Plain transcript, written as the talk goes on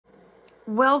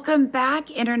Welcome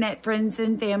back, internet friends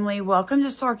and family. Welcome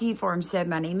to Starkey Farmstead.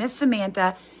 My name is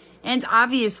Samantha, and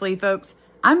obviously, folks,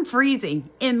 I'm freezing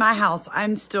in my house.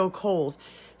 I'm still cold.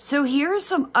 So here are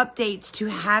some updates to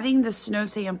having the snow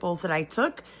samples that I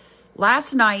took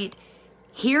last night.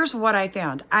 Here's what I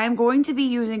found. I'm going to be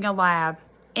using a lab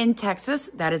in Texas.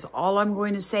 That is all I'm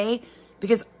going to say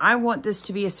because I want this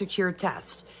to be a secure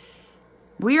test.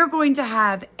 We are going to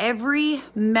have every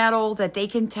metal that they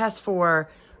can test for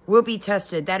will be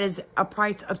tested. That is a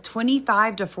price of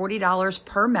 $25 to $40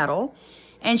 per metal.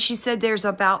 And she said there's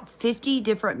about 50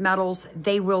 different metals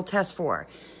they will test for.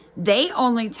 They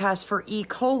only test for E.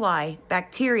 coli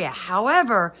bacteria.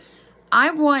 However, I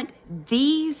want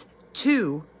these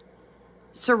two,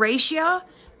 Serratia,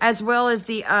 as well as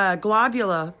the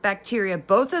globigii bacteria,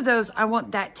 both of those, I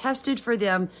want that tested for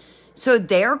them. So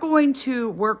they're going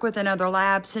to work with another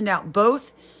lab, send out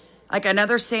both, like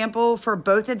another sample for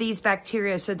both of these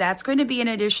bacteria. So that's going to be an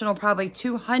additional probably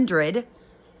 200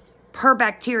 per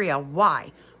bacteria.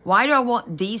 Why? Why do I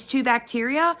want these two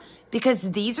bacteria?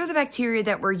 Because these are the bacteria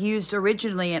that were used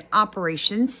originally in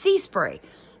Operation Sea Spray.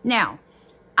 Now,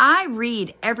 I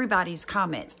read everybody's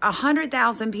comments,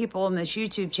 100,000 people on this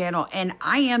YouTube channel, and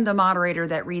I am the moderator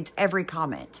that reads every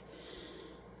comment.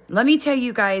 Let me tell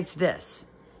you guys this.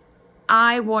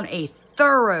 I want a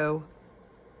thorough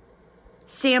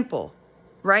sample,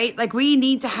 right? Like we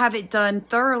need to have it done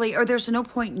thoroughly or there's no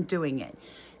point in doing it.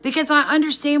 Because I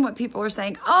understand what people are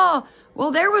saying. Oh,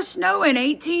 well, there was snow in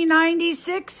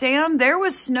 1896, Sam. There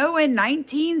was snow in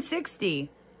 1960.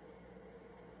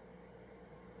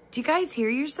 Do you guys hear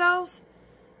yourselves?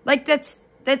 Like that's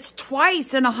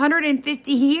twice in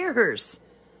 150 years.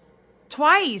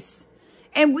 Twice.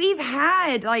 And we've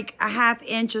had like a ½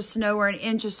 inch of snow or an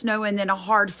inch of snow and then a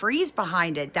hard freeze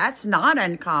behind it. That's not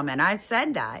uncommon. I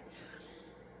said that.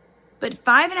 But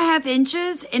 5.5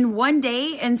 inches in one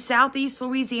day in Southeast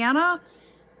Louisiana?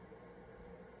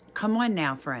 Come on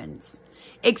now, friends.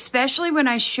 Especially when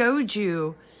I showed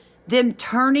you them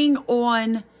turning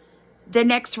on the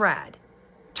NextRad,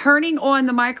 turning on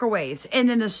the microwaves, and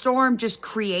then the storm just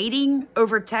creating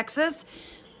over Texas.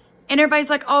 And everybody's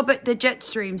like, oh, but the jet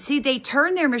stream. See, they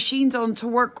turn their machines on to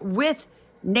work with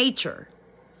nature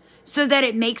so that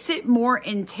it makes it more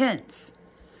intense.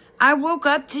 I woke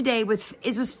up today with,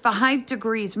 it was 5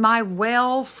 degrees. My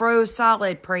well froze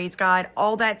solid, praise God.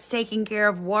 All that's taken care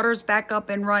of. Water's back up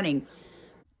and running.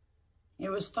 It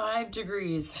was 5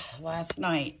 degrees last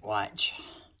night. Watch.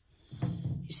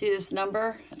 You see this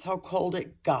number? That's how cold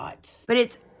it got. But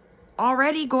it's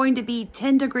already going to be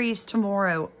 10 degrees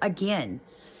tomorrow again.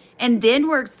 And then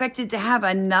we're expected to have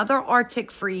another Arctic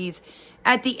freeze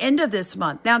at the end of this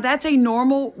month. Now, that's a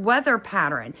normal weather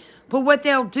pattern. But what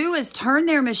they'll do is turn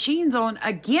their machines on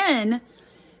again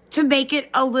to make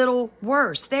it a little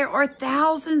worse. There are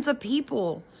thousands of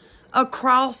people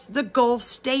across the Gulf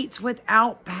states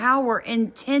without power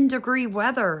in 10-degree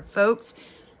weather, folks.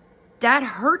 That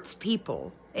hurts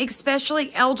people,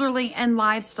 especially elderly and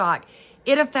livestock.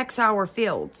 It affects our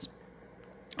fields.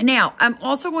 Now, I'm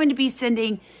also going to be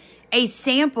sending a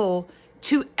sample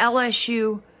to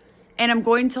LSU, and I'm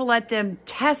going to let them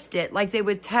test it like they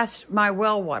would test my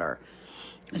well water.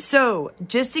 So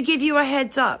just to give you a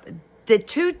heads up, the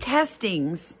two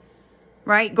testings,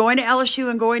 right, going to LSU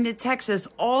and going to Texas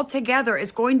all together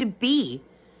is going to be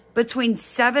between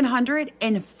 $700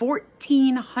 and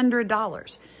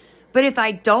 $1,400. But if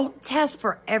I don't test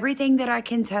for everything that I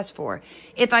can test for,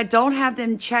 if I don't have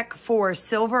them check for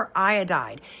silver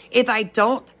iodide, if I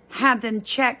don't have them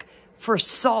check for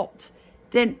salt,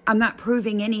 then I'm not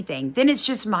proving anything. Then it's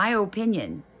just my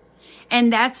opinion.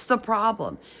 And that's the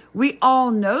problem. We all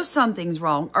know something's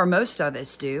wrong, or most of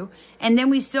us do. And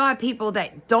then we still have people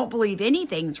that don't believe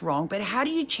anything's wrong. But how do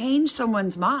you change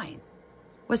someone's mind?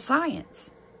 With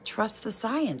science. Trust the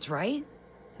science, right?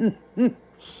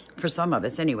 For some of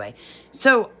us anyway.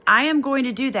 So I am going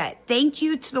to do that. Thank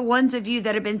you to the ones of you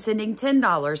that have been sending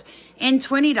 $10 and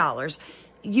 $20.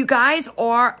 You guys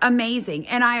are amazing,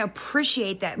 and I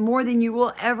appreciate that more than you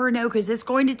will ever know because it's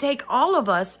going to take all of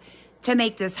us to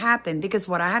make this happen because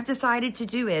what I have decided to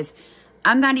do is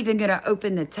I'm not even going to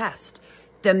open the test.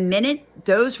 The minute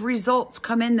those results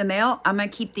come in the mail, I'm going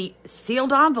to keep the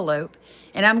sealed envelope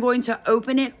and I'm going to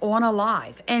open it on a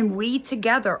live, and we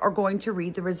together are going to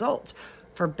read the results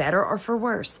for better or for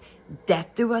worse.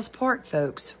 Death do us part,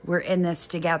 folks. We're in this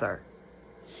together.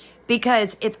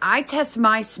 Because if I test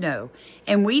my snow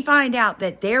and we find out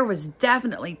that there was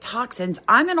definitely toxins,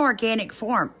 I'm an organic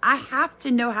farm. I have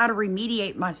to know how to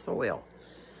remediate my soil.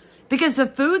 Because the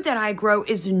food that I grow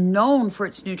is known for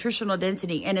its nutritional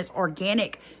density and its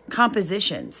organic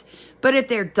compositions. But if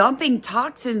they're dumping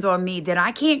toxins on me, then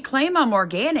I can't claim I'm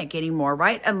organic anymore,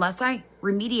 right? Unless I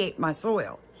remediate my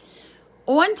soil.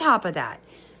 On top of that,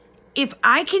 if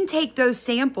I can take those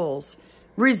samples,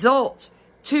 results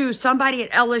to somebody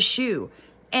at LSU,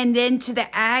 and then to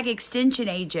the ag extension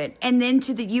agent, and then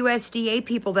to the USDA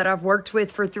people that I've worked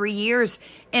with for 3 years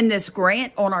in this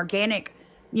grant on organic,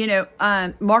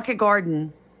 market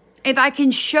garden. If I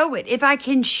can show it, if I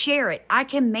can share it, I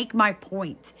can make my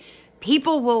point.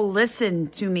 People will listen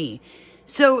to me.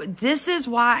 So this is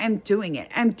why I'm doing it.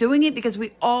 I'm doing it because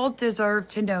we all deserve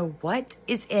to know what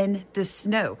is in the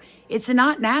snow. It's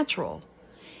not natural.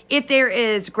 If there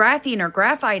is graphene or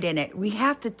graphite in it, we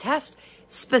have to test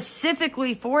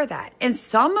specifically for that. And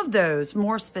some of those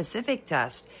more specific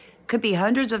tests could be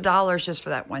hundreds of dollars just for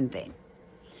that one thing.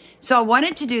 So I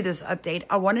wanted to do this update.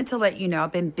 I wanted to let you know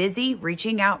I've been busy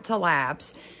reaching out to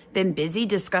labs, been busy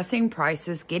discussing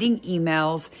prices, getting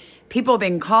emails. People have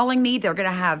been calling me. They're going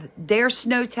to have their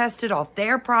snow tested off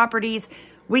their properties.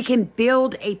 We can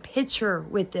build a picture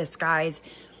with this, guys,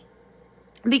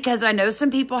 because I know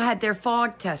some people had their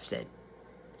fog tested,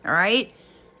 all right?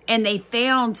 And they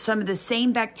found some of the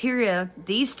same bacteria,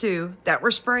 these two, that were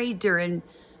sprayed during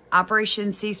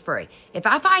Operation Sea Spray. If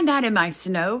I find that in my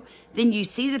snow, then you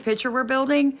see the picture we're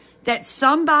building, that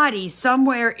somebody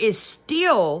somewhere is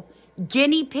still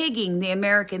guinea pigging the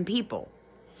American people.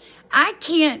 I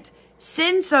can't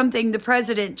send something to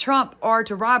President Trump or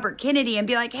to Robert Kennedy and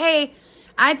be like, hey,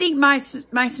 I think my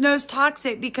snow's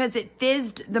toxic because it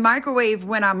fizzed the microwave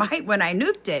when I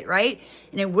nuked it, right?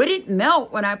 And it wouldn't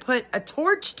melt when I put a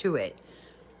torch to it.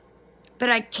 But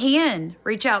I can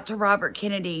reach out to Robert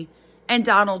Kennedy and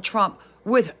Donald Trump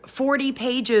with 40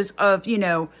 pages of,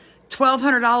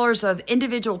 $1,200 of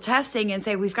individual testing and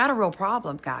say, we've got a real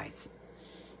problem, guys.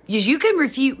 Because you can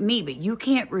refute me, but you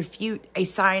can't refute a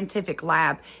scientific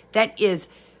lab that is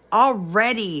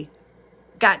already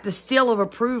got the seal of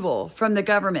approval from the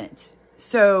government.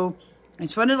 So I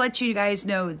just wanted to let you guys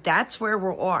know that's where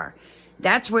we are.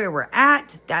 That's where we're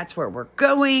at. That's where we're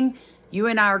going. You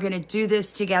and I are going to do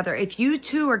this together. If you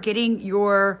too are getting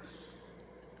your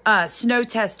snow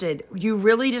tested, you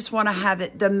really just want to have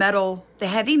it, the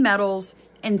heavy metals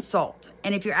and salt.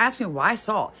 And if you're asking why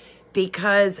salt,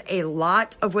 because a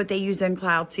lot of what they use in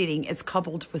cloud seeding is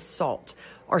coupled with salt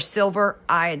or silver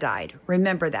iodide.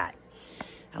 Remember that.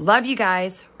 I love you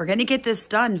guys. We're going to get this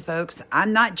done, folks.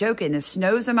 I'm not joking. The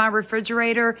snow's in my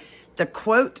refrigerator. The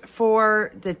quote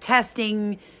for the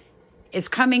testing is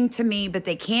coming to me, but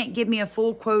they can't give me a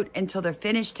full quote until they're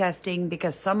finished testing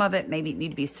because some of it maybe need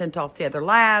to be sent off to other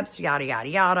labs, yada, yada,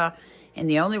 yada. And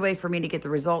the only way for me to get the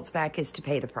results back is to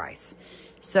pay the price.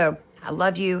 So I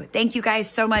love you. Thank you guys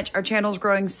so much. Our channel is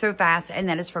growing so fast, and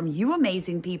that is from you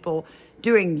amazing people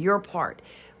doing your part.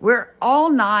 We're all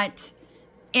not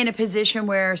in a position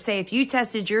where, say, if you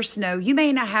tested your snow, you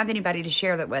may not have anybody to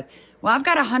share that with. Well, I've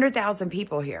got 100,000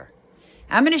 people here.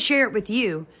 I'm going to share it with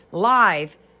you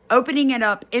live, opening it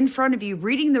up in front of you,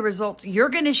 reading the results. You're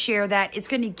going to share that. It's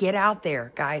going to get out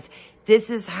there, guys. This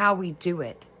is how we do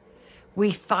it.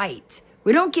 We fight.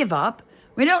 We don't give up.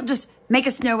 We don't just make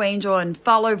a snow angel and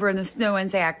fall over in the snow and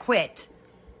say, I quit.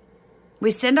 We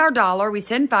send our dollar, we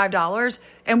send $5,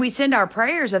 and we send our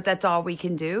prayers if that's all we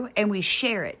can do, and we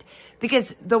share it.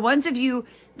 Because the ones of you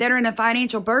that are in a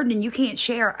financial burden and you can't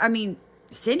share,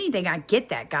 send anything. I get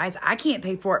that, guys. I can't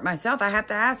pay for it myself. I have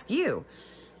to ask you.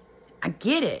 I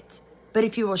get it. But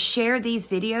if you will share these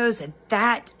videos,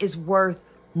 that is worth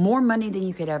more money than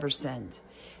you could ever send.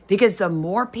 Because the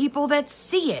more people that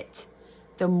see it,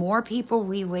 the more people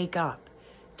we wake up,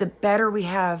 the better we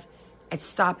have at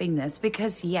stopping this.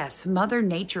 Because yes, Mother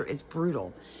Nature is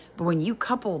brutal. But when you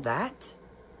couple that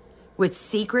with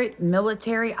secret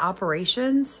military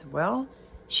operations, well,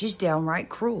 she's downright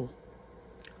cruel.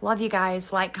 Love you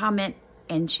guys. Like, comment,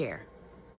 and share.